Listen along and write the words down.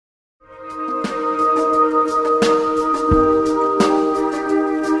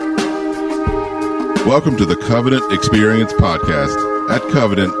Welcome to the Covenant Experience Podcast. At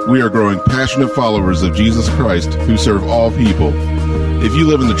Covenant, we are growing passionate followers of Jesus Christ who serve all people. If you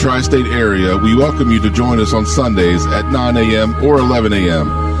live in the tri-state area, we welcome you to join us on Sundays at 9 a.m. or 11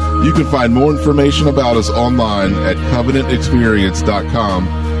 a.m. You can find more information about us online at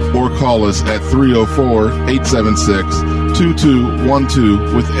covenantexperience.com or call us at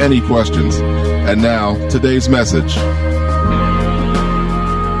 304-876-2212 with any questions. And now, today's message.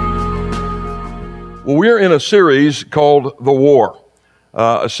 Well, we're in a series called The War,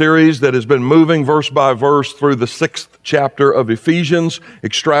 a series that has been moving verse by verse through the 6th chapter of Ephesians,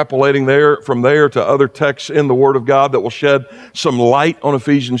 extrapolating from there to other texts in the Word of God that will shed some light on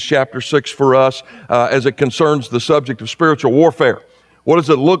Ephesians chapter 6 for us as it concerns the subject of spiritual warfare. What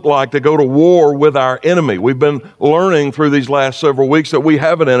does it look like to go to war with our enemy? We've been learning through these last several weeks that we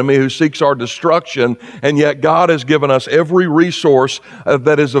have an enemy who seeks our destruction, and yet God has given us every resource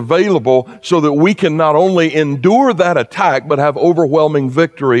that is available so that we can not only endure that attack, but have overwhelming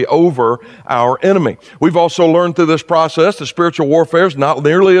victory over our enemy. We've also learned through this process that spiritual warfare is not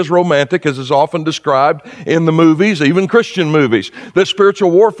nearly as romantic as is often described in the movies, even Christian movies. That spiritual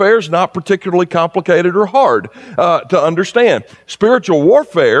warfare is not particularly complicated or hard to understand. Spiritual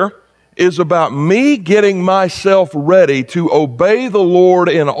warfare is about me getting myself ready to obey the Lord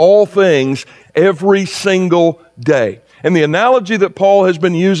in all things every single day. And the analogy that Paul has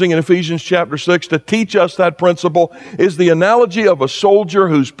been using in Ephesians chapter 6 to teach us that principle is the analogy of a soldier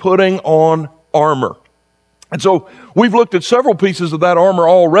who's putting on armor. And so we've looked at several pieces of that armor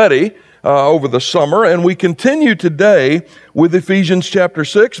already over the summer, and we continue today with Ephesians chapter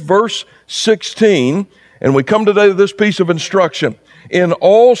 6, verse 16, and we come today to this piece of instruction. In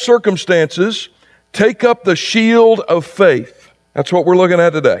all circumstances, take up the shield of faith. That's what we're looking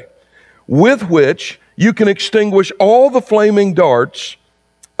at today. With which you can extinguish all the flaming darts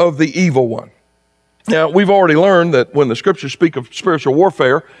of the evil one. Now, we've already learned that when the scriptures speak of spiritual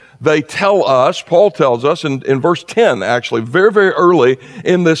warfare, they tell us, Paul tells us in verse 10, actually, very, very early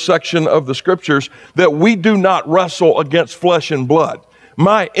in this section of the scriptures, that we do not wrestle against flesh and blood.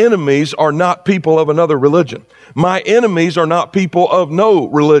 My enemies are not people of another religion. My enemies are not people of no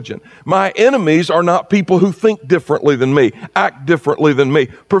religion. My enemies are not people who think differently than me, act differently than me,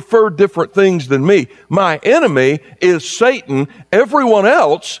 prefer different things than me. My enemy is Satan. Everyone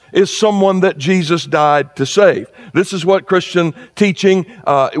else is someone that Jesus died to save. This is what Christian teaching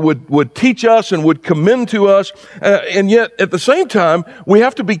would teach us and would commend to us. And yet, at the same time, we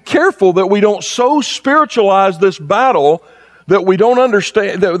have to be careful that we don't so spiritualize this battle that we don't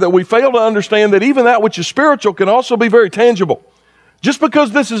understand, that we fail to understand that even that which is spiritual can also be very tangible. Just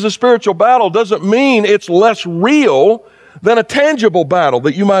because this is a spiritual battle doesn't mean it's less real than a tangible battle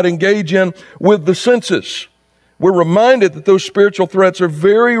that you might engage in with the senses. We're reminded that those spiritual threats are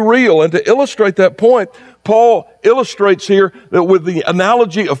very real. And to illustrate that point, Paul illustrates here that with the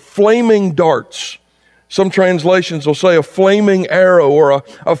analogy of flaming darts. Some translations will say a flaming arrow or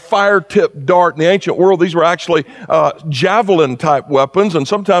a fire-tipped dart. In the ancient world, these were actually javelin-type weapons, and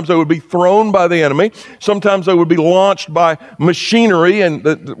sometimes they would be thrown by the enemy. Sometimes they would be launched by machinery, and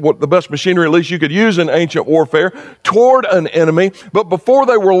the best machinery at least you could use in ancient warfare, toward an enemy. But before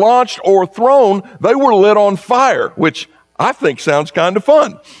they were launched or thrown, they were lit on fire, which I think sounds kind of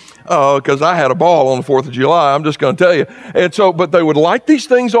fun. Because I had a ball on the 4th of July, I'm just going to tell you. And so, but they would light these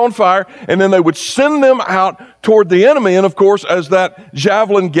things on fire, and then they would send them out toward the enemy. And of course, as that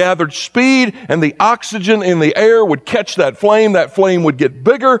javelin gathered speed and the oxygen in the air would catch that flame would get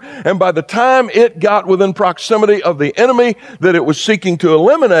bigger. And by the time it got within proximity of the enemy that it was seeking to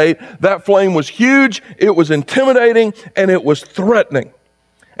eliminate, that flame was huge, it was intimidating, and it was threatening.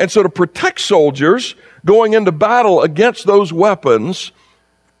 And so to protect soldiers going into battle against those weapons,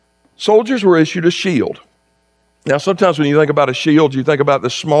 soldiers were issued a shield. Now, sometimes when you think about a shield, you think about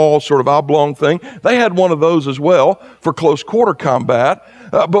this small sort of oblong thing. They had one of those as well for close quarter combat.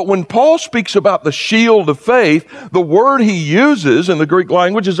 But when Paul speaks about the shield of faith, the word he uses in the Greek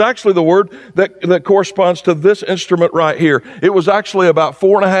language is actually the word that corresponds to this instrument right here. It was actually about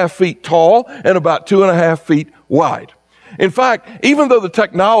 4.5 feet tall and about 2.5 feet wide. In fact, even though the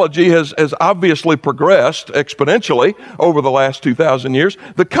technology has obviously progressed exponentially over the last 2,000 years,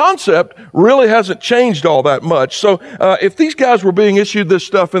 the concept really hasn't changed all that much. So if these guys were being issued this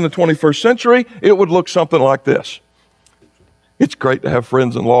stuff in the 21st century, it would look something like this. It's great to have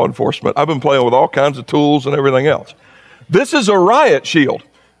friends in law enforcement. I've been playing with all kinds of tools and everything else. This is a riot shield.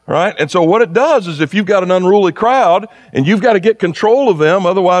 Right? And so what it does is if you've got an unruly crowd and you've got to get control of them,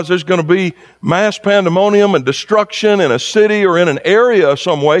 otherwise there's going to be mass pandemonium and destruction in a city or in an area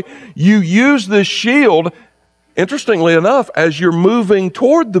some way, you use this shield interestingly enough, as you're moving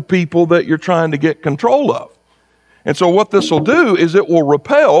toward the people that you're trying to get control of. And so what this will do is it will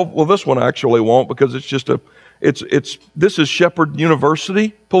repel, well, this one actually won't, because it's just this is Shepherd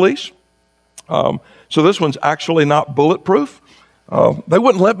University Police. So this one's actually not bulletproof. They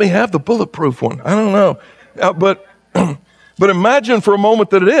wouldn't let me have the bulletproof one. I don't know. But imagine for a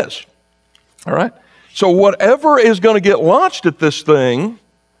moment that it is. All right? So whatever is going to get launched at this thing,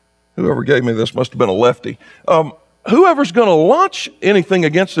 whoever gave me this must have been a lefty. Whoever's going to launch anything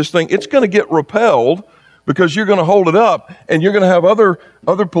against this thing, it's going to get repelled, because you're going to hold it up, and you're going to have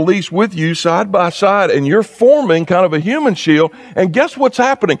other police with you side by side, and you're forming kind of a human shield. And guess what's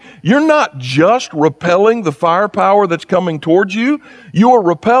happening? You're not just repelling the firepower that's coming towards you. You are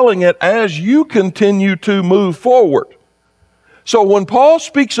repelling it as you continue to move forward. So when Paul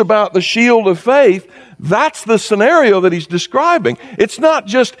speaks about the shield of faith, that's the scenario that he's describing. It's not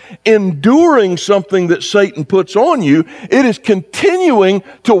just enduring something that Satan puts on you. It is continuing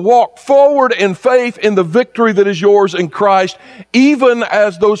to walk forward in faith in the victory that is yours in Christ, even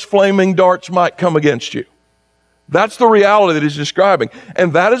as those flaming darts might come against you. That's the reality that he's describing.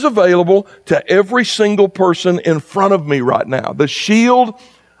 And that is available to every single person in front of me right now. The shield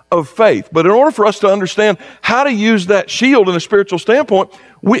of faith. But in order for us to understand how to use that shield in a spiritual standpoint,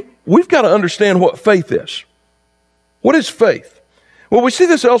 we've got to understand what faith is. What is faith? Well, we see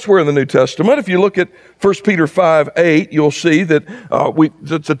this elsewhere in the New Testament. If you look at 1 Peter 5:8, you'll see that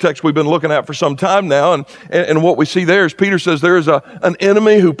it's a text we've been looking at for some time now. And what we see there is Peter says there is an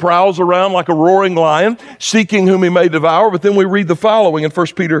enemy who prowls around like a roaring lion, seeking whom he may devour. But then we read the following in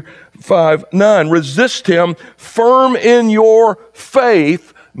 1 Peter 5:9, resist him firm in your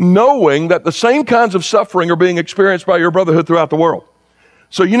faith, knowing that the same kinds of suffering are being experienced by your brotherhood throughout the world.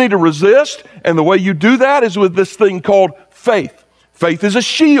 So you need to resist, and the way you do that is with this thing called faith. Faith is a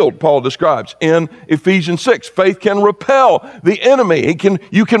shield, Paul describes in Ephesians 6. Faith can repel the enemy.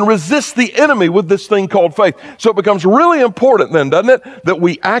 You can resist the enemy with this thing called faith. So it becomes really important then, doesn't it, that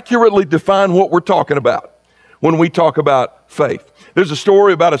we accurately define what we're talking about when we talk about faith. There's a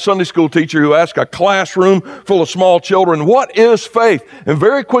story about a Sunday school teacher who asked a classroom full of small children, what is faith? And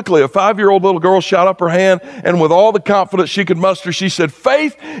very quickly, a 5-year-old little girl shot up her hand, and with all the confidence she could muster, she said,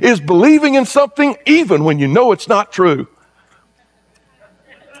 faith is believing in something even when you know it's not true.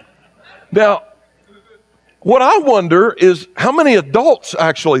 Now, what I wonder is how many adults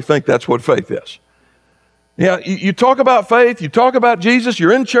actually think that's what faith is. Yeah, you talk about faith, you talk about Jesus,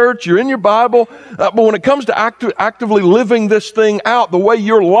 you're in church, you're in your Bible, but when it comes to actively living this thing out, the way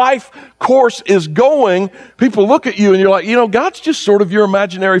your life course is going, people look at you and you're like, God's just sort of your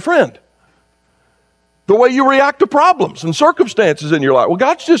imaginary friend. The way you react to problems and circumstances in your life, well,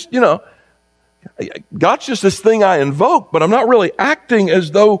 God's just this thing I invoke, but I'm not really acting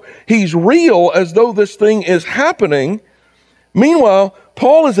as though he's real, as though this thing is happening. Meanwhile,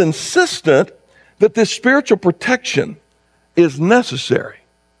 Paul is insistent that this spiritual protection is necessary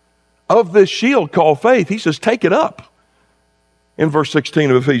of this shield called faith. He says, take it up in verse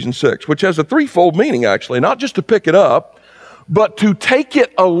 16 of Ephesians 6, which has a threefold meaning, actually. Not just to pick it up, but to take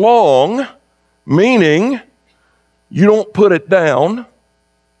it along, meaning you don't put it down.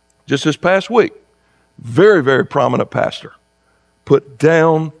 Just this past week, very, very prominent pastor put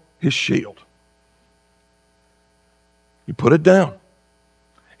down his shield. He put it down.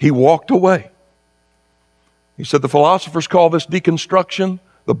 He walked away. He said the philosophers call this deconstruction.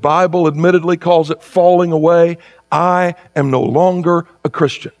 The Bible admittedly calls it falling away. I am no longer a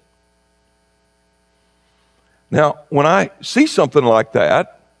Christian. Now, when I see something like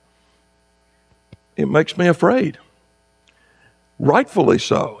that, it makes me afraid. Rightfully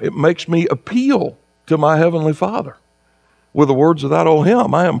so. It makes me appeal to my Heavenly Father. With the words of that old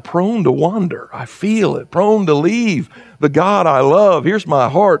hymn, I am prone to wander. I feel it. Prone to leave the God I love. Here's my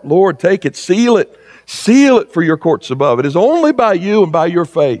heart. Lord, take it. Seal it. Seal it for your courts above. It is only by you and by your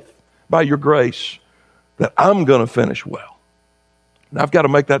faith, by your grace, that I'm going to finish well. And I've got to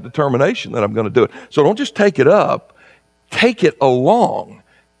make that determination that I'm going to do it. So don't just take it up. Take it along.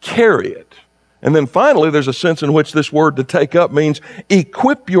 Carry it. And then finally, there's a sense in which this word to take up means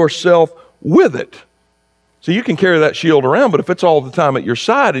equip yourself with it. So you can carry that shield around, but if it's all the time at your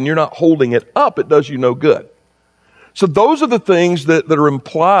side and you're not holding it up, it does you no good. So those are the things that are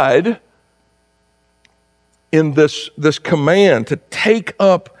implied in this command to take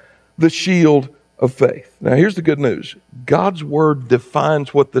up the shield of faith. Now here's the good news. God's word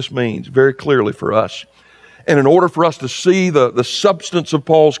defines what this means very clearly for us. And in order for us to see the substance of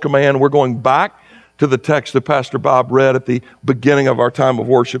Paul's command, we're going back to the text that Pastor Bob read at the beginning of our time of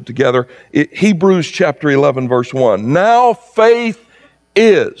worship together. Hebrews chapter 11, verse 1. Now faith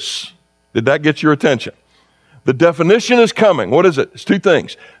is, did that get your attention? The definition is coming. What is it? It's two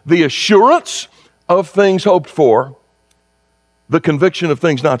things. The assurance of things hoped for, the conviction of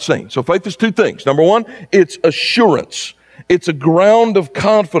things not seen. So faith is two things. Number one, it's assurance. It's a ground of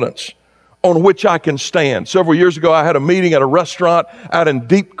confidence on which I can stand. Several years ago, I had a meeting at a restaurant out in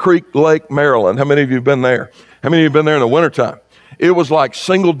Deep Creek Lake, Maryland. How many of you have been there? How many of you have been there in the wintertime? It was like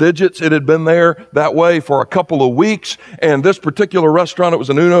single digits. It had been there that way for a couple of weeks. And this particular restaurant, it was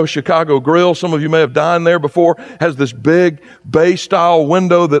an Uno Chicago Grill. Some of you may have dined there before. Has this big bay-style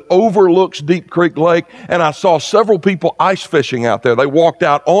window that overlooks Deep Creek Lake. And I saw several people ice fishing out there. They walked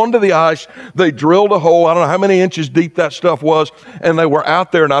out onto the ice. They drilled a hole. I don't know how many inches deep that stuff was. And they were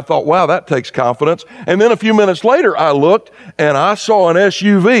out there. And I thought, wow, that takes confidence. And then a few minutes later, I looked and I saw an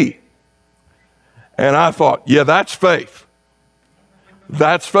SUV. And I thought, yeah, that's faith.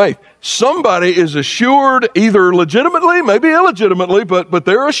 That's faith. Somebody is assured, either legitimately, maybe illegitimately, but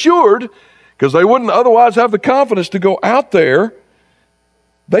they're assured because they wouldn't otherwise have the confidence to go out there.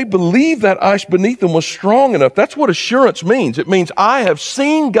 They believe that ice beneath them was strong enough. That's what assurance means. It means I have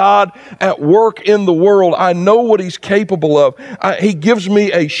seen God at work in the world. I know what He's capable of. He gives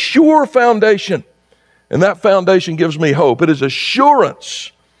me a sure foundation, and that foundation gives me hope. It is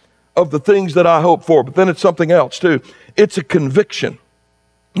assurance of the things that I hope for, but then it's something else too. It's a conviction.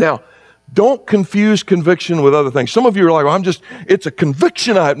 Now, don't confuse conviction with other things. Some of you are like, well, it's a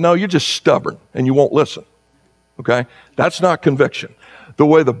conviction I have. No, you're just stubborn and you won't listen. Okay? That's not conviction. The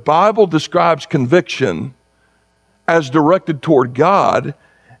way the Bible describes conviction as directed toward God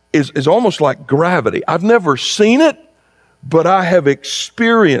is almost like gravity. I've never seen it, but I have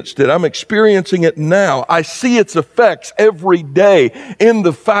experienced it. I'm experiencing it now. I see its effects every day in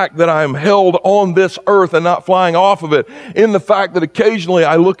the fact that I'm held on this earth and not flying off of it. In the fact that occasionally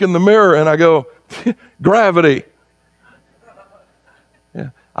I look in the mirror and I go, gravity. Yeah.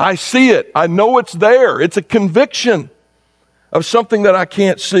 I see it. I know it's there. It's a conviction of something that I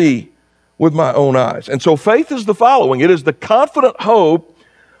can't see with my own eyes. And so faith is the following. It is the confident hope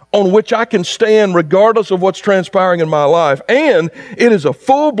on which I can stand regardless of what's transpiring in my life. And it is a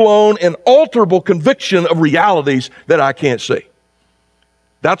full-blown and alterable conviction of realities that I can't see.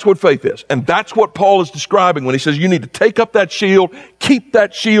 That's what faith is. And that's what Paul is describing when he says you need to take up that shield, keep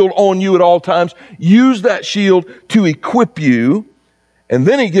that shield on you at all times, use that shield to equip you. And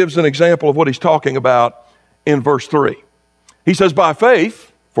then he gives an example of what he's talking about in verse 3. He says, by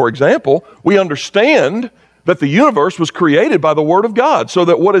faith, for example, we understand that the universe was created by the Word of God, so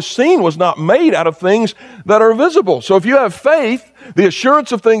that what is seen was not made out of things that are visible. So if you have faith, the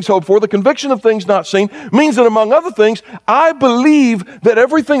assurance of things hoped for, the conviction of things not seen, means that among other things, I believe that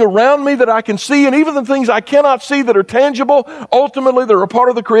everything around me that I can see, and even the things I cannot see that are tangible, ultimately they're a part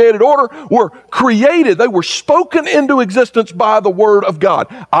of the created order, were created. They were spoken into existence by the Word of God.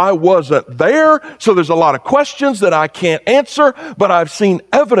 I wasn't there, so there's a lot of questions that I can't answer, but I've seen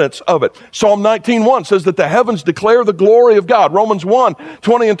evidence of it. Psalm 19:1 says that the heavens declare the glory of God. Romans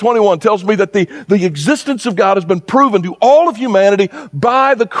 1:20 and 21 tells me that the existence of God has been proven to all of humanity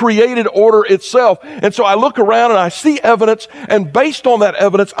by the created order itself. And so I look around and I see evidence, and based on that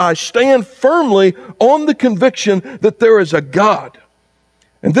evidence, I stand firmly on the conviction that there is a God.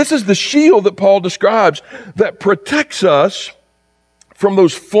 And this is the shield that Paul describes that protects us from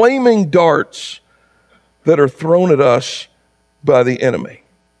those flaming darts that are thrown at us by the enemy.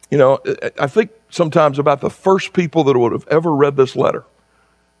 You know, I think sometimes about the first people that would have ever read this letter,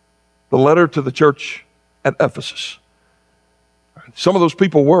 the letter to the church at Ephesus. Some of those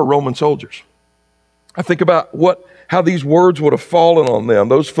people were Roman soldiers. I think about how these words would have fallen on them,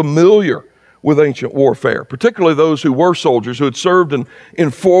 those familiar with ancient warfare, particularly those who were soldiers who had served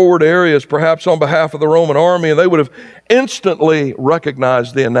in forward areas, perhaps on behalf of the Roman army, and they would have instantly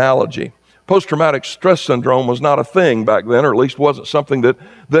recognized the analogy. Post-traumatic stress syndrome was not a thing back then, or at least wasn't something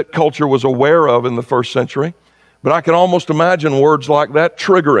that culture was aware of in the first century. But I can almost imagine words like that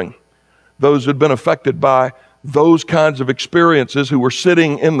triggering those who'd been affected by those kinds of experiences, who were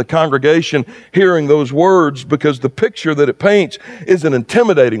sitting in the congregation hearing those words, because the picture that it paints is an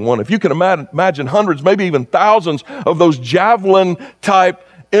intimidating one. If you can imagine hundreds, maybe even thousands of those javelin-type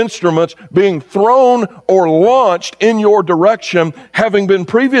instruments being thrown or launched in your direction, having been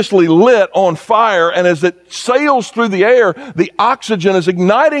previously lit on fire, and as it sails through the air, the oxygen is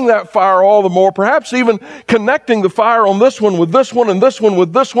igniting that fire all the more, perhaps even connecting the fire on this one with this one and this one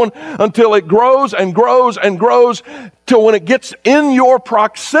with this one, until it grows and grows and grows, till when it gets in your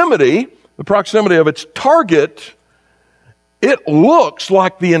proximity, the proximity of its target, it looks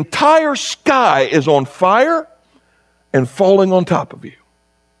like the entire sky is on fire and falling on top of you.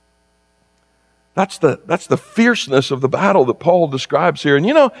 That's the fierceness of the battle that Paul describes here. And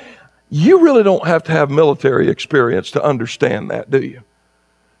you know, You really don't have to have military experience to understand that, do you?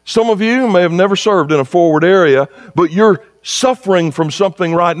 Some of you may have never served in a forward area, but you're suffering from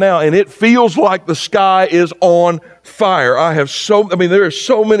something right now, and it feels like the sky is on fire. There are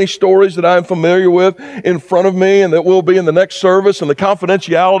so many stories that I'm familiar with in front of me and that will be in the next service, and the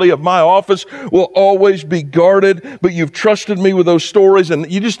confidentiality of my office will always be guarded, but you've trusted me with those stories,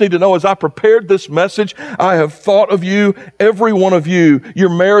 and you just need to know, as I prepared this message, I have thought of you, every one of you, your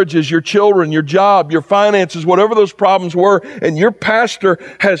marriages, your children, your job, your finances, whatever those problems were, and your pastor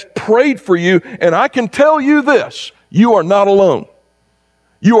has prayed for you, and I can tell you this: you are not alone.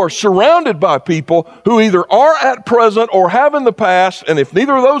 You are surrounded by people who either are at present or have in the past, and if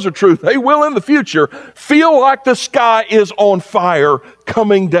neither of those are true, they will in the future, feel like the sky is on fire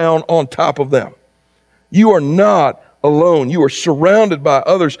coming down on top of them. You are not alone. You are surrounded by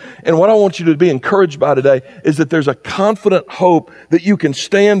others. And what I want you to be encouraged by today is that there's a confident hope that you can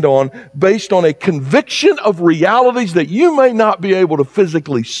stand on based on a conviction of realities that you may not be able to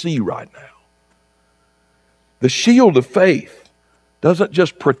physically see right now. The shield of faith doesn't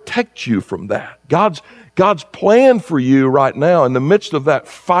just protect you from that. God's plan for you right now in the midst of that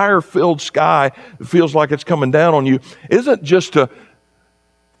fire-filled sky that feels like it's coming down on you isn't just to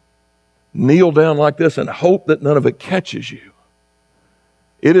kneel down like this and hope that none of it catches you.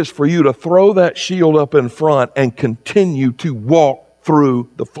 It is for you to throw that shield up in front and continue to walk through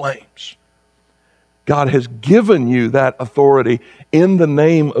the flames. God has given you that authority in the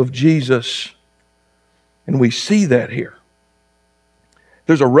name of Jesus. And we see that here.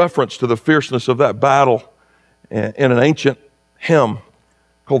 There's a reference to the fierceness of that battle in an ancient hymn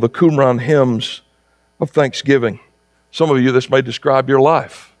called the Qumran Hymns of Thanksgiving. Some of you, this may describe your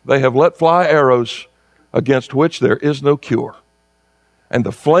life. They have let fly arrows against which there is no cure, and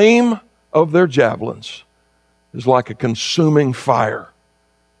the flame of their javelins is like a consuming fire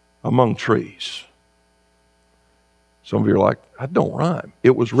among trees. Some of you are like, that don't rhyme.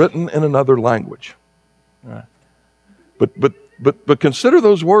 It was written in another language. Right. But consider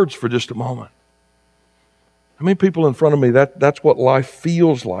those words for just a moment. How many people in front of me, that's what life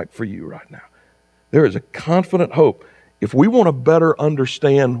feels like for you right now? There is a confident hope. If we want to better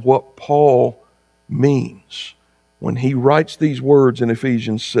understand what Paul means when he writes these words in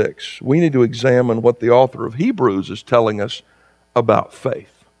Ephesians 6, we need to examine what the author of Hebrews is telling us about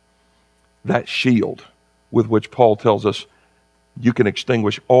faith. That shield with which Paul tells us you can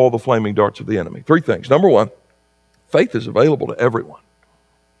extinguish all the flaming darts of the enemy. Three things. Number one, faith is available to everyone.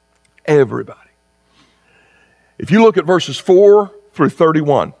 Everybody. If you look at verses 4 through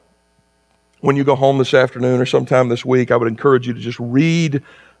 31, when you go home this afternoon or sometime this week, I would encourage you to just read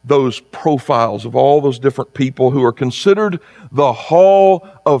those profiles of all those different people who are considered the hall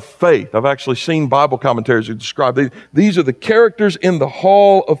of faith. I've actually seen Bible commentaries who describe these are the characters in the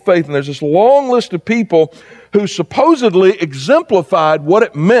hall of faith. And there's this long list of people who supposedly exemplified what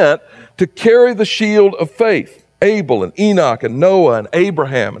it meant to carry the shield of faith. Abel and Enoch and Noah and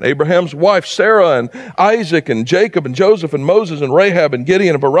Abraham's wife Sarah and Isaac and Jacob and Joseph and Moses and Rahab and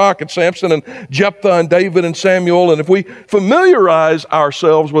Gideon and Barak and Samson and Jephthah and David and Samuel. And if we familiarize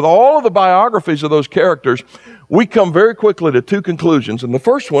ourselves with all of the biographies of those characters, we come very quickly to two conclusions. And the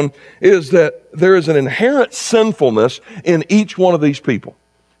first one is that there is an inherent sinfulness in each one of these people.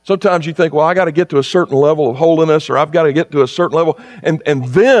 Sometimes you think, well, I got to get to a certain level of holiness, or I've got to get to a certain level, and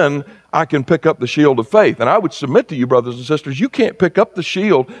then I can pick up the shield of faith. And I would submit to you, brothers and sisters, you can't pick up the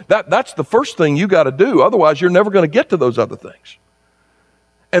shield. That's the first thing you got to do. Otherwise, you're never going to get to those other things.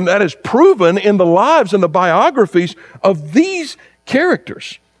 And that is proven in the lives and the biographies of these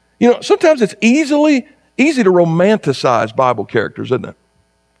characters. You know, sometimes it's easy to romanticize Bible characters, isn't it?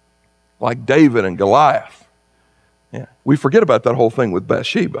 Like David and Goliath. Yeah, we forget about that whole thing with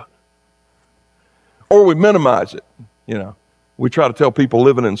Bathsheba. Or we minimize it, you know. We try to tell people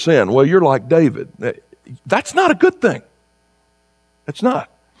living in sin, well, you're like David. That's not a good thing. It's not.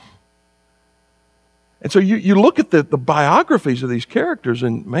 And so you look at the biographies of these characters,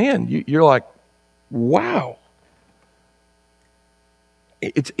 and man, you're like, wow.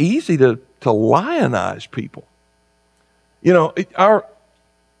 It's easy to lionize people. You know, our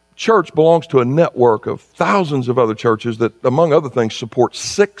church belongs to a network of thousands of other churches that, among other things, support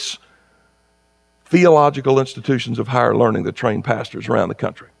 6 theological institutions of higher learning that train pastors around the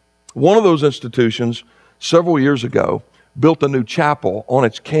country. One of those institutions, several years ago, built a new chapel on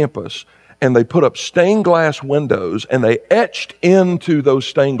its campus, and they put up stained glass windows, and they etched into those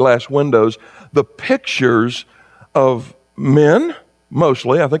stained glass windows the pictures of men,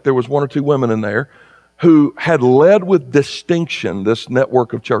 mostly, I think there was 1 or 2 women in there, who had led with distinction this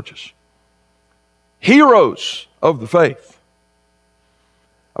network of churches. Heroes of the faith.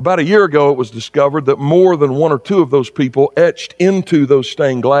 About a year ago, it was discovered that more than one or two of those people etched into those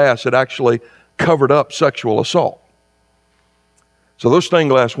stained glass had actually covered up sexual assault. So those stained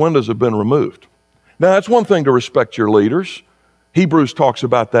glass windows have been removed. Now, it's one thing to respect your leaders. Hebrews talks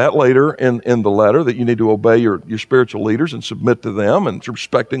about that later in the letter, that you need to obey your spiritual leaders and submit to them, and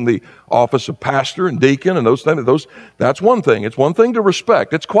respecting the office of pastor and deacon and those things. That's one thing. It's one thing to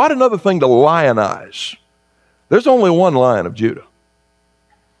respect. It's quite another thing to lionize. There's only one Lion of Judah.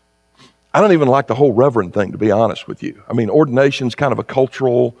 I don't even like the whole reverend thing, to be honest with you. I mean, ordination's kind of a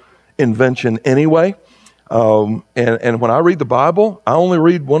cultural invention anyway. And when I read the Bible, I only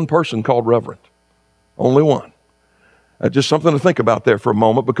read one person called reverend. Only one. Just something to think about there for a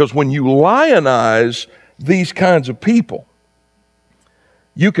moment, because when you lionize these kinds of people,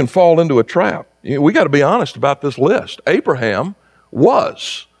 you can fall into a trap. We got to be honest about this list. Abraham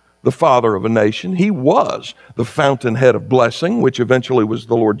was the father of a nation. He was the fountainhead of blessing, which eventually was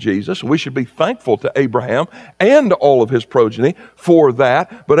the Lord Jesus. And we should be thankful to Abraham and all of his progeny for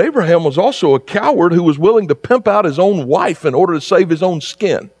that. But Abraham was also a coward who was willing to pimp out his own wife in order to save his own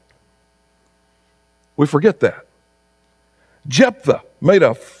skin. We forget that. Jephthah made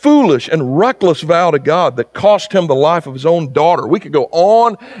a foolish and reckless vow to God that cost him the life of his own daughter. We could go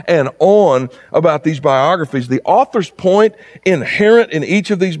on and on about these biographies. The author's point inherent in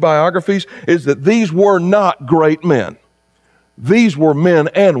each of these biographies is that these were not great men. These were men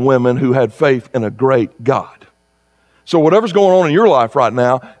and women who had faith in a great God. So whatever's going on in your life right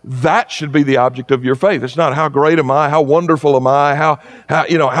now, that should be the object of your faith. It's not how great am I, how wonderful am I,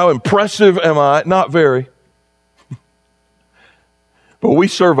 how impressive am I? Not very. But we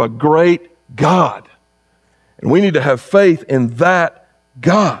serve a great God, and we need to have faith in that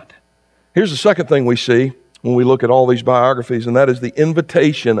God. Here's the second thing we see when we look at all these biographies, and that is the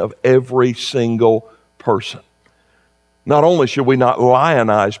invitation of every single person. Not only should we not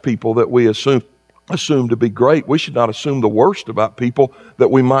lionize people that we assume to be great, we should not assume the worst about people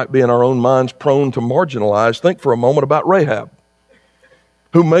that we might be in our own minds prone to marginalize. Think for a moment about Rahab,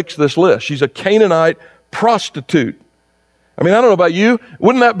 who makes this list. She's a Canaanite prostitute. I mean, I don't know about you.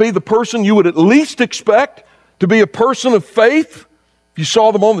 Wouldn't that be the person you would at least expect to be a person of faith if you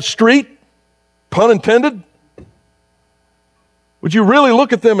saw them on the street? Pun intended. Would you really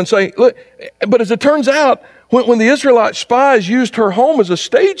look at them and say, look, but as it turns out, when the Israelite spies used her home as a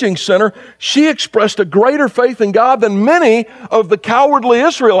staging center, she expressed a greater faith in God than many of the cowardly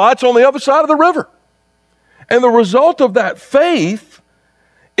Israelites on the other side of the river. And the result of that faith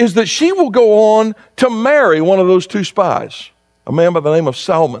is that she will go on to marry one of those two spies, a man by the name of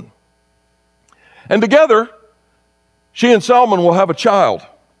Salmon. And together, she and Salmon will have a child,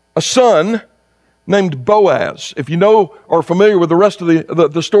 a son named Boaz. If you know or are familiar with the rest of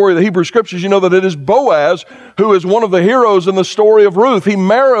the story of the Hebrew Scriptures, you know that it is Boaz who is one of the heroes in the story of Ruth. He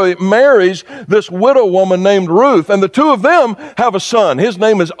marries this widow woman named Ruth, and the two of them have a son. His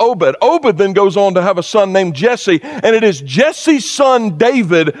name is Obed. Obed then goes on to have a son named Jesse, and it is Jesse's son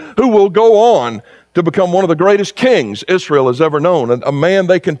David who will go on to become one of the greatest kings Israel has ever known, and a man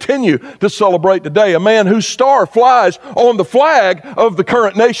they continue to celebrate today, a man whose star flies on the flag of the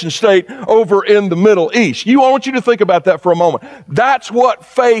current nation state over in the Middle East. I want you to think about that for a moment. That's what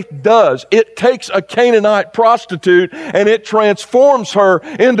faith does. It takes a Canaanite prostitute and it transforms her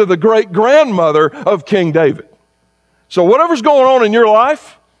into the great-grandmother of King David. So whatever's going on in your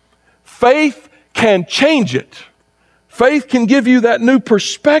life, faith can change it. Faith can give you that new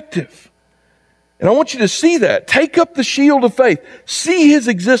perspective. And I want you to see that. Take up the shield of faith. See His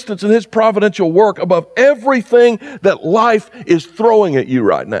existence and His providential work above everything that life is throwing at you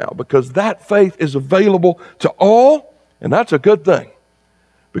right now, because that faith is available to all, and that's a good thing.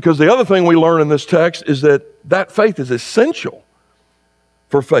 Because the other thing we learn in this text is that faith is essential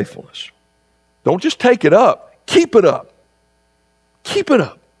for faithfulness. Don't just take it up. Keep it up. Keep it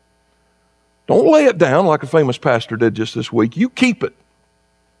up. Don't lay it down like a famous pastor did just this week. You keep it.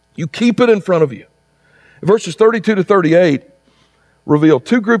 You keep it in front of you. Verses 32 to 38 reveal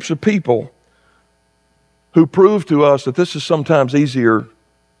two groups of people who prove to us that this is sometimes easier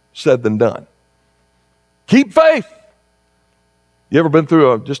said than done. Keep faith. You ever been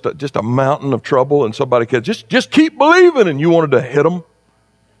through just a mountain of trouble and somebody said, just keep believing, and you wanted to hit them?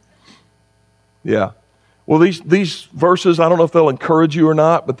 Yeah. Well, these verses, I don't know if they'll encourage you or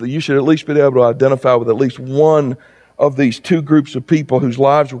not, but you should at least be able to identify with at least one of these two groups of people whose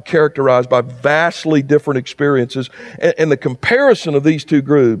lives were characterized by vastly different experiences. And the comparison of these two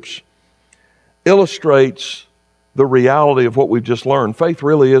groups illustrates the reality of what we've just learned. Faith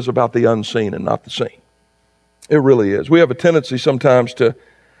really is about the unseen and not the seen. It really is. We have a tendency sometimes to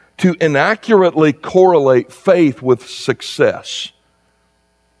inaccurately correlate faith with success.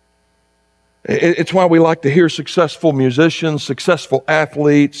 It's why we like to hear successful musicians, successful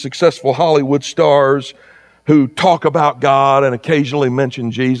athletes, successful Hollywood stars who talk about God and occasionally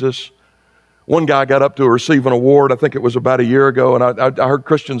mention Jesus. One guy got up to receive an award, I think it was about a year ago, and I heard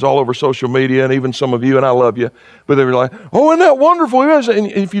Christians all over social media, and even some of you, and I love you, but they were like, oh, isn't that wonderful? And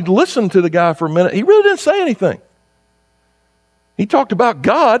if you'd listen to the guy for a minute, he really didn't say anything. He talked about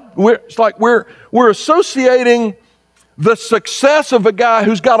God. It's like we're associating the success of a guy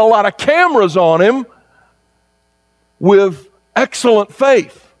who's got a lot of cameras on him with excellent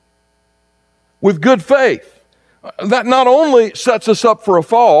faith, with good faith. That not only sets us up for a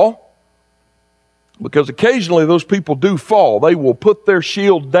fall, because occasionally those people do fall. They will put their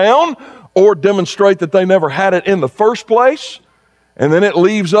shield down or demonstrate that they never had it in the first place, and then it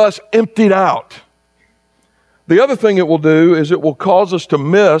leaves us emptied out. The other thing it will do is it will cause us to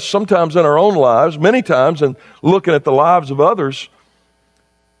miss, sometimes in our own lives, many times in looking at the lives of others,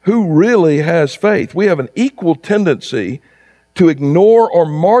 who really has faith. We have an equal tendency to ignore or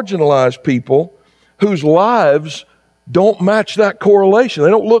marginalize people whose lives don't match that correlation. They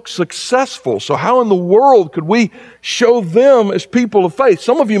don't look successful. So how in the world could we show them as people of faith?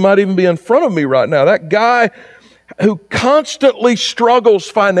 Some of you might even be in front of me right now. That guy who constantly struggles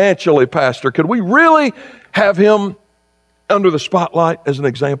financially, Pastor, could we really have him under the spotlight as an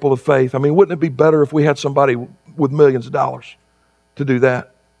example of faith? I mean, wouldn't it be better if we had somebody with millions of dollars to do that?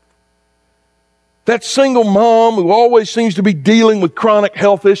 That single mom who always seems to be dealing with chronic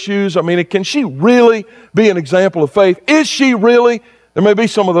health issues, I mean, can she really be an example of faith? Is she really? There may be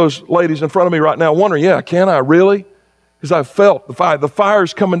some of those ladies in front of me right now wondering, yeah, can I really? Because I've felt the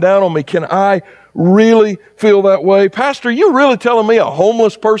fire's coming down on me. Can I really feel that way? Pastor, you really telling me a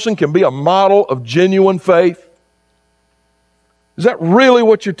homeless person can be a model of genuine faith? Is that really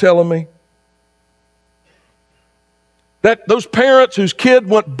what you're telling me? That those parents whose kid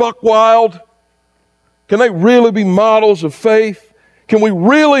went buck wild, can they really be models of faith? Can we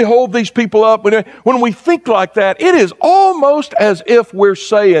really hold these people up? When we think like that, it is almost as if we're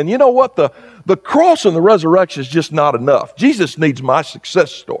saying, you know what, the cross and the resurrection is just not enough. Jesus needs my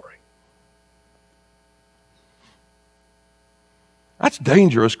success story. That's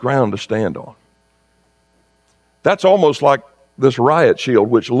dangerous ground to stand on. That's almost like this riot shield,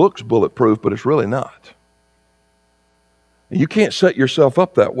 which looks bulletproof, but it's really not. You can't set yourself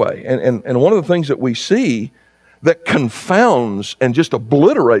up that way. And one of the things that we see that confounds and just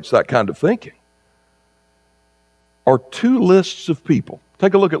obliterates that kind of thinking are two lists of people.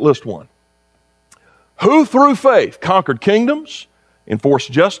 Take a look at list one. Who through faith conquered kingdoms, enforced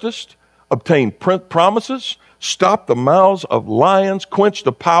justice, obtained promises, stopped the mouths of lions, quenched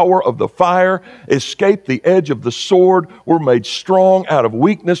the power of the fire, escaped the edge of the sword, were made strong out of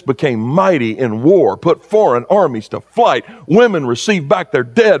weakness, became mighty in war, put foreign armies to flight, women received back their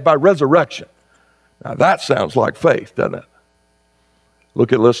dead by resurrection. Now that sounds like faith, doesn't it?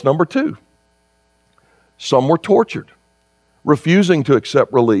 Look at list number 2. Some were tortured, refusing to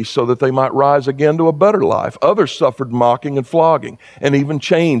accept release so that they might rise again to a better life. Others suffered mocking and flogging, and even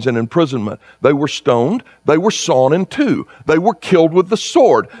chains and imprisonment. They were stoned. They were sawn in two. They were killed with the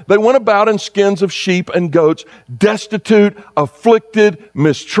sword. They went about in skins of sheep and goats, destitute, afflicted,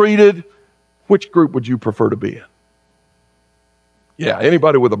 mistreated. Which group would you prefer to be in? Yeah,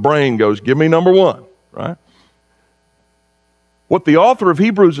 anybody with a brain goes, give me number 1, right? What the author of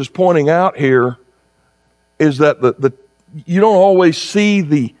Hebrews is pointing out here is that you don't always see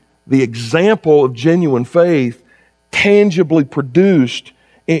the example of genuine faith tangibly produced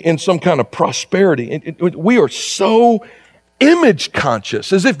in some kind of prosperity. We are so image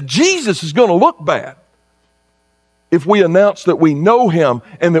conscious, as if Jesus is going to look bad if we announce that we know Him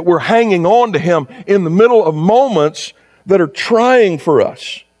and that we're hanging on to Him in the middle of moments that are trying for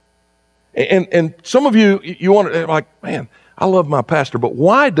us. And some of you want to, like, man, I love my pastor, but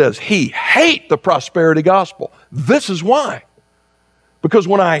why does he hate the prosperity gospel? This is why. Because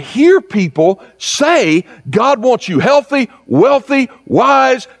when I hear people say God wants you healthy, wealthy,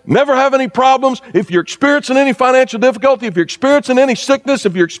 wise, never have any problems, if you're experiencing any financial difficulty, if you're experiencing any sickness,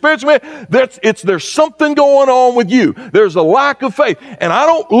 if you're experiencing there's something going on with you. There's a lack of faith. And I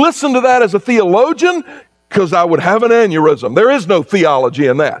don't listen to that as a theologian, because I would have an aneurysm. There is no theology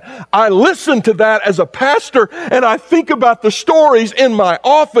in that. I listen to that as a pastor, and I think about the stories in my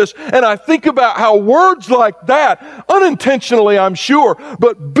office, and I think about how words like that, unintentionally I'm sure,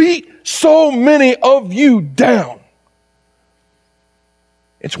 but beat so many of you down.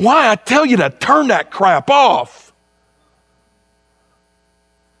 It's why I tell you to turn that crap off.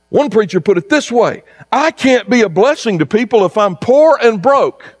 One preacher put it this way: I can't be a blessing to people if I'm poor and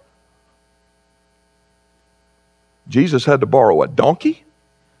broke. Jesus had to borrow a donkey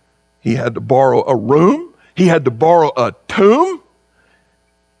He had to borrow a room. He had to borrow a tomb.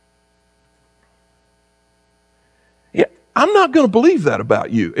 Yeah, I'm not going to believe that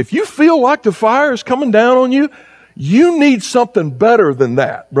about you. If you feel like the fire is coming down on you, you need something better than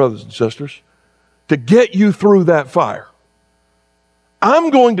that, brothers and sisters, to get you through that fire.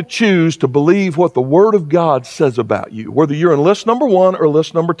 I'm going to choose to believe what the Word of God says about you, whether you're in list number 1 or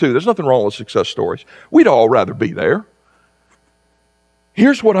list number 2. There's nothing wrong with success stories. We'd all rather be there.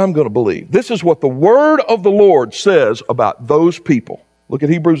 Here's what I'm going to believe. This is what the Word of the Lord says about those people. Look at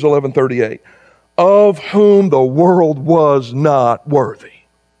Hebrews 11:38. Of whom the world was not worthy.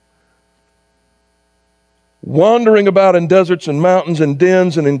 Wandering about in deserts and mountains and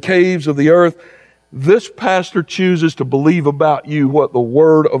dens and in caves of the earth, this pastor chooses to believe about you what the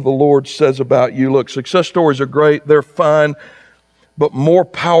Word of the Lord says about you. Look, success stories are great. They're fine. But more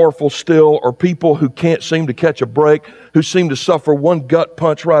powerful still are people who can't seem to catch a break, who seem to suffer one gut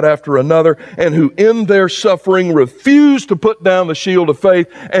punch right after another, and who in their suffering refuse to put down the shield of faith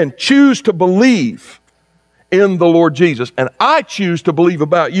and choose to believe in the Lord Jesus. And I choose to believe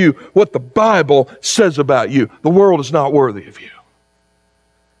about you what the Bible says about you. The world is not worthy of you.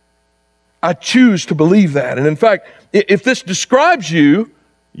 I choose to believe that. And in fact, if this describes you,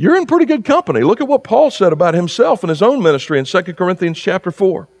 you're in pretty good company. Look at what Paul said about himself in his own ministry in 2 Corinthians chapter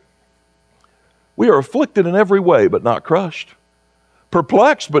 4. We are afflicted in every way, but not crushed.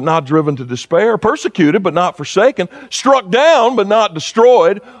 Perplexed, but not driven to despair. Persecuted, but not forsaken. Struck down, but not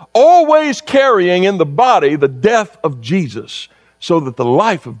destroyed. Always carrying in the body the death of Jesus, so that the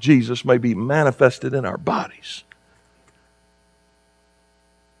life of Jesus may be manifested in our bodies.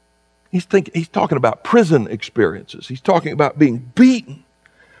 He's talking about prison experiences. He's talking about being beaten.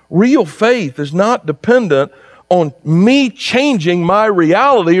 Real faith is not dependent on me changing my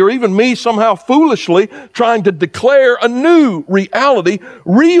reality or even me somehow foolishly trying to declare a new reality.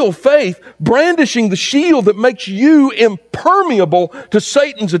 Real faith, brandishing the shield that makes you impermeable to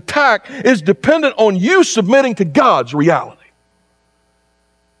Satan's attack, is dependent on you submitting to God's reality.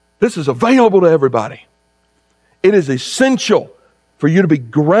 This is available to everybody. It is essential for you to be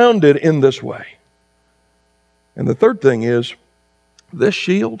grounded in this way. And the third thing is, this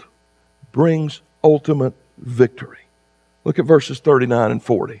shield brings ultimate victory. Look at verses 39 and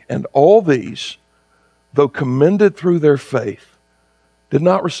 40. And all these, though commended through their faith, did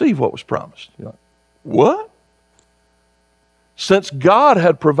not receive what was promised. You're like, what? Since God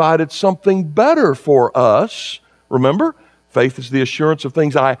had provided something better for us, remember, faith is the assurance of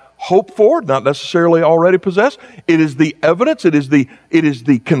things I hope for, not necessarily already possess. It is the evidence, it is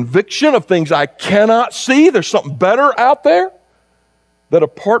the conviction of things I cannot see. There's something better out there. That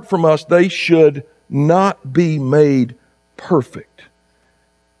apart from us, they should not be made perfect.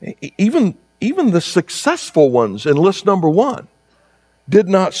 Even the successful ones in list number 1 did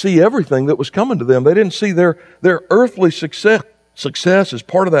not see everything that was coming to them. They didn't see their earthly success as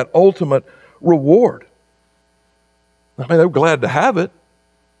part of that ultimate reward. I mean, they were glad to have it,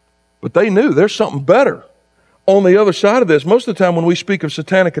 but they knew there's something better on the other side of this. Most of the time when we speak of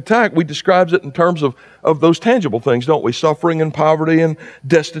satanic attack, we describe it in terms of those tangible things, don't we? Suffering and poverty and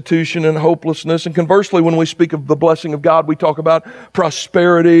destitution and hopelessness. And conversely, when we speak of the blessing of God, we talk about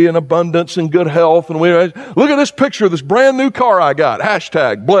prosperity and abundance and good health. And we look at this picture of this brand new car I got.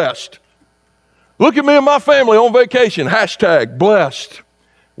 Hashtag blessed. Look at me and my family on vacation. Hashtag blessed.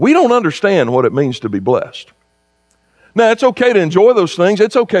 We don't understand what it means to be blessed. Now, it's okay to enjoy those things.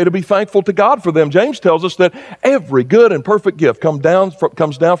 It's okay to be thankful to God for them. James tells us that every good and perfect gift comes down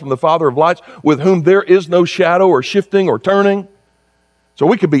from the Father of lights, with whom there is no shadow or shifting or turning. So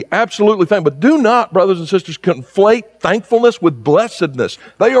we could be absolutely thankful. But do not, brothers and sisters, conflate thankfulness with blessedness.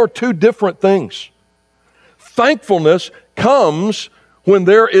 They are two different things. Thankfulness comes when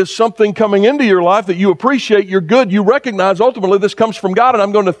there is something coming into your life that you appreciate, you're good, you recognize ultimately this comes from God and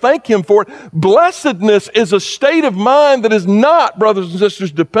I'm going to thank Him for it. Blessedness is a state of mind that is not, brothers and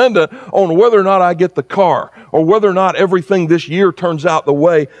sisters, dependent on whether or not I get the car or whether or not everything this year turns out the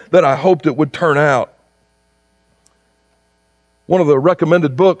way that I hoped it would turn out. One of the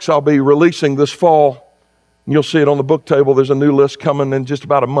recommended books I'll be releasing this fall, and you'll see it on the book table, there's a new list coming in just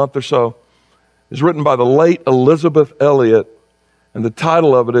about a month or so, is written by the late Elizabeth Elliot. And the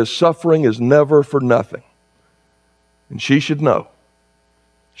title of it is Suffering is Never for Nothing. And she should know.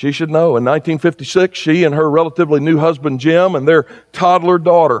 She should know. In 1956, she and her relatively new husband, Jim, and their toddler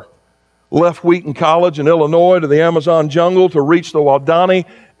daughter left Wheaton College in Illinois to the Amazon jungle to reach the Waodani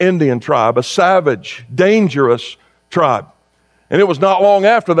Indian tribe, a savage, dangerous tribe. And it was not long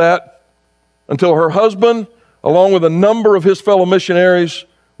after that until her husband, along with a number of his fellow missionaries,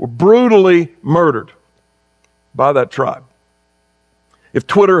 were brutally murdered by that tribe. If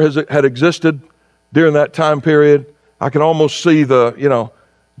Twitter had existed during that time period, I can almost see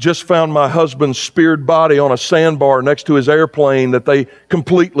just found my husband's speared body on a sandbar next to his airplane that they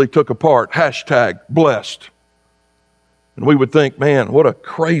completely took apart. #blessed. And we would think, man, what a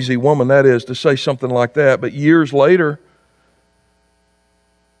crazy woman that is to say something like that. But years later,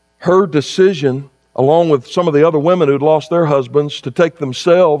 her decision, along with some of the other women who'd lost their husbands, to take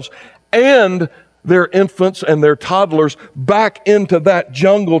themselves and their infants and their toddlers back into that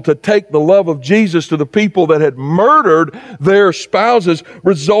jungle to take the love of Jesus to the people that had murdered their spouses,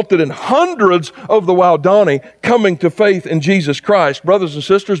 resulted in hundreds of the Waodani coming to faith in Jesus Christ. Brothers and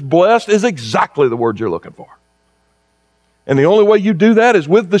sisters, blessed is exactly the word you're looking for. And the only way you do that is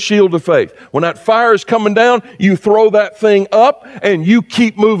with the shield of faith. When that fire is coming down, you throw that thing up and you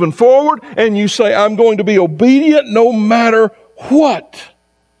keep moving forward and you say, I'm going to be obedient no matter what.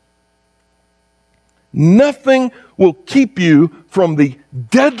 Nothing will keep you from the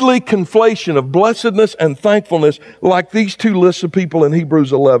deadly conflation of blessedness and thankfulness like these two lists of people in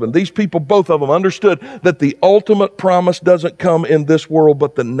Hebrews 11. These people, both of them, understood that the ultimate promise doesn't come in this world,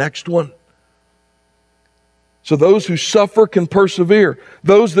 but the next one. So those who suffer can persevere.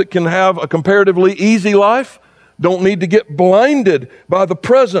 Those that can have a comparatively easy life don't need to get blinded by the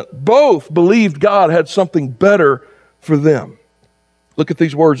present. Both believed God had something better for them. Look at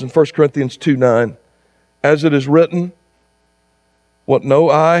these words in 1 Corinthians 2:9. As it is written, what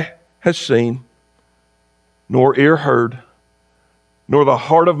no eye has seen, nor ear heard, nor the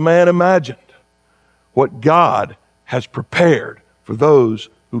heart of man imagined, what God has prepared for those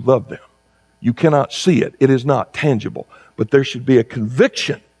who love them. You cannot see it. It is not tangible. But there should be a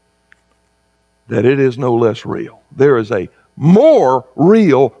conviction that it is no less real. There is a more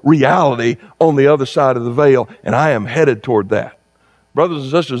real reality on the other side of the veil, and I am headed toward that. Brothers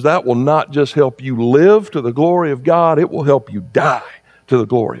and sisters, that will not just help you live to the glory of God, it will help you die to the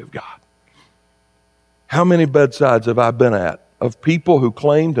glory of God. How many bedsides have I been at of people who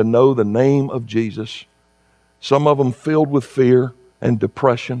claim to know the name of Jesus, some of them filled with fear and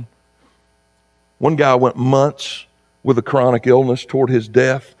depression. One guy went months with a chronic illness toward his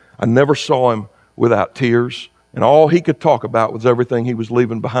death. I never saw him without tears. And all he could talk about was everything he was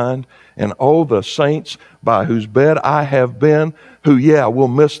leaving behind. And oh, the saints by whose bed I have been, who, will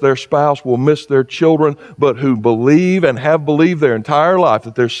miss their spouse, will miss their children, but who believe and have believed their entire life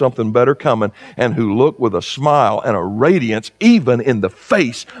that there's something better coming, and who look with a smile and a radiance even in the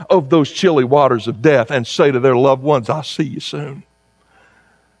face of those chilly waters of death and say to their loved ones, I'll see you soon.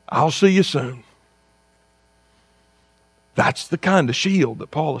 I'll see you soon. That's the kind of shield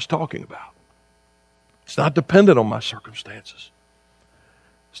that Paul is talking about. It's not dependent on my circumstances.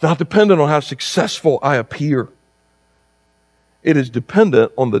 It's not dependent on how successful I appear. It is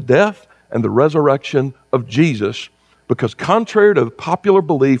dependent on the death and the resurrection of Jesus, because contrary to the popular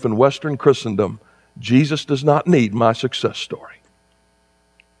belief in Western Christendom, Jesus does not need my success story.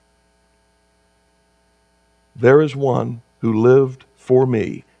 There is one who lived for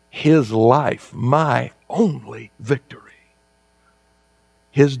me, his life, my only victory.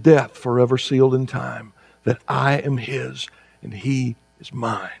 His death forever sealed in time, that I am his and he is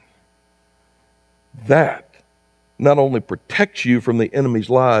mine. That not only protects you from the enemy's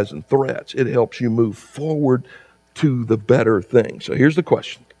lies and threats, it helps you move forward to the better thing. So here's the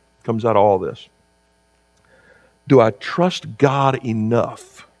question, comes out of all this. Do I trust God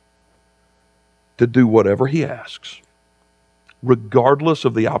enough to do whatever he asks, regardless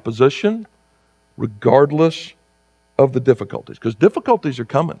of the opposition, regardless of the difficulties? Because difficulties are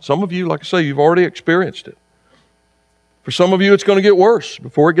coming. Some of you, like I say, you've already experienced it. For some of you, it's going to get worse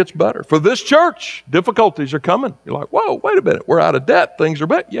before it gets better. For this church, difficulties are coming. You're like, whoa, wait a minute. We're out of debt. Things are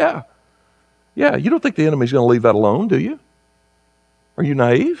bad. Yeah. You don't think the enemy's going to leave that alone, do you? Are you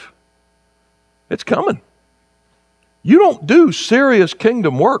naive? It's coming. You don't do serious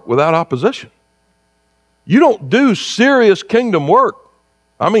kingdom work without opposition. You don't do serious kingdom work,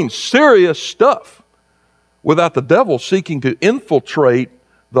 I mean serious stuff, without the devil seeking to infiltrate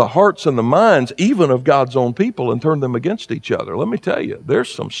the hearts and the minds even of God's own people and turn them against each other. Let me tell you,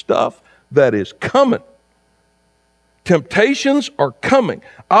 there's some stuff that is coming. Temptations are coming.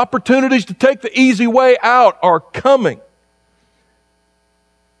 Opportunities to take the easy way out are coming.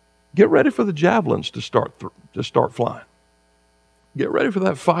 Get ready for the javelins to start flying. Get ready for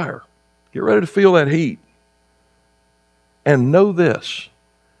that fire. Get ready to feel that heat. And know this,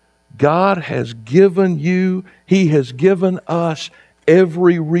 God has given you, he has given us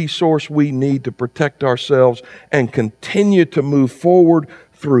every resource we need to protect ourselves and continue to move forward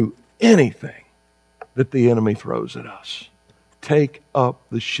through anything that the enemy throws at us. Take up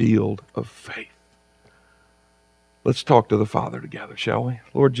the shield of faith. Let's talk to the Father together, shall we?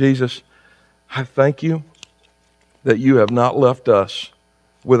 Lord Jesus, I thank you that you have not left us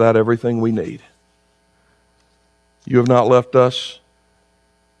without everything we need. You have not left us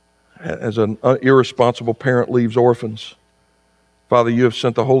as an irresponsible parent leaves orphans. Father, you have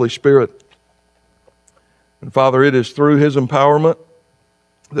sent the Holy Spirit. And Father, it is through his empowerment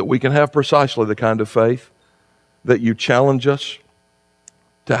that we can have precisely the kind of faith that you challenge us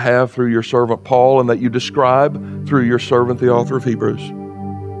to have through your servant Paul and that you describe through your servant, the author of Hebrews.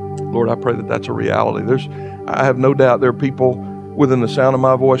 Lord, I pray that that's a reality. I have no doubt there are people within the sound of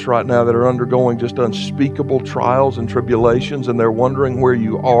my voice right now that are undergoing just unspeakable trials and tribulations, and they're wondering where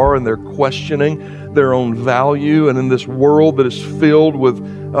you are, and they're questioning their own value. And in this world that is filled with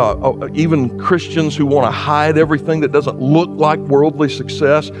even Christians who want to hide everything that doesn't look like worldly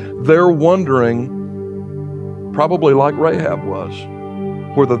success, they're wondering, probably like Rahab was,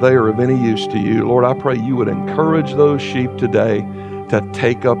 whether they are of any use to you. Lord, I pray you would encourage those sheep today to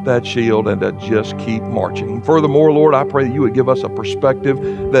take up that shield and to just keep marching. Furthermore, Lord, I pray that you would give us a perspective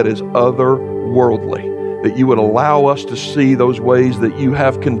that is otherworldly, that you would allow us to see those ways that you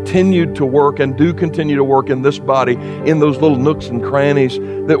have continued to work and do continue to work in this body, in those little nooks and crannies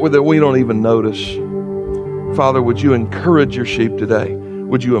that we don't even notice. Father, would you encourage your sheep today?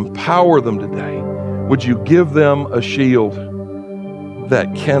 Would you empower them today? Would you give them a shield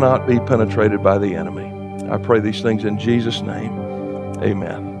that cannot be penetrated by the enemy? I pray these things in Jesus' name.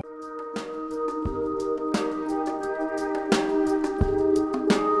 Amen.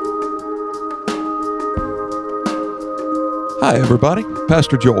 Hi, everybody.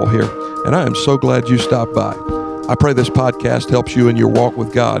 Pastor Joel here, and I am so glad you stopped by. I pray this podcast helps you in your walk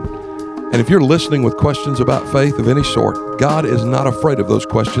with God. And if you're listening with questions about faith of any sort, God is not afraid of those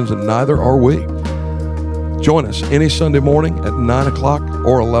questions, and neither are we. Join us any Sunday morning at 9 o'clock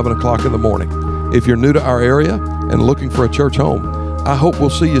or 11 o'clock in the morning. If you're new to our area and looking for a church home, I hope we'll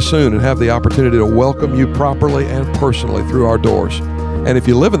see you soon and have the opportunity to welcome you properly and personally through our doors. And if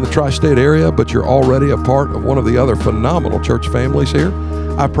you live in the tri-state area, but you're already a part of one of the other phenomenal church families here,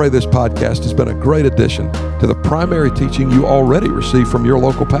 I pray this podcast has been a great addition to the primary teaching you already receive from your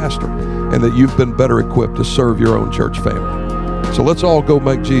local pastor, and that you've been better equipped to serve your own church family. So let's all go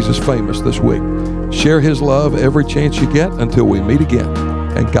make Jesus famous this week. Share his love every chance you get until we meet again.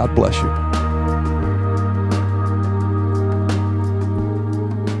 And God bless you.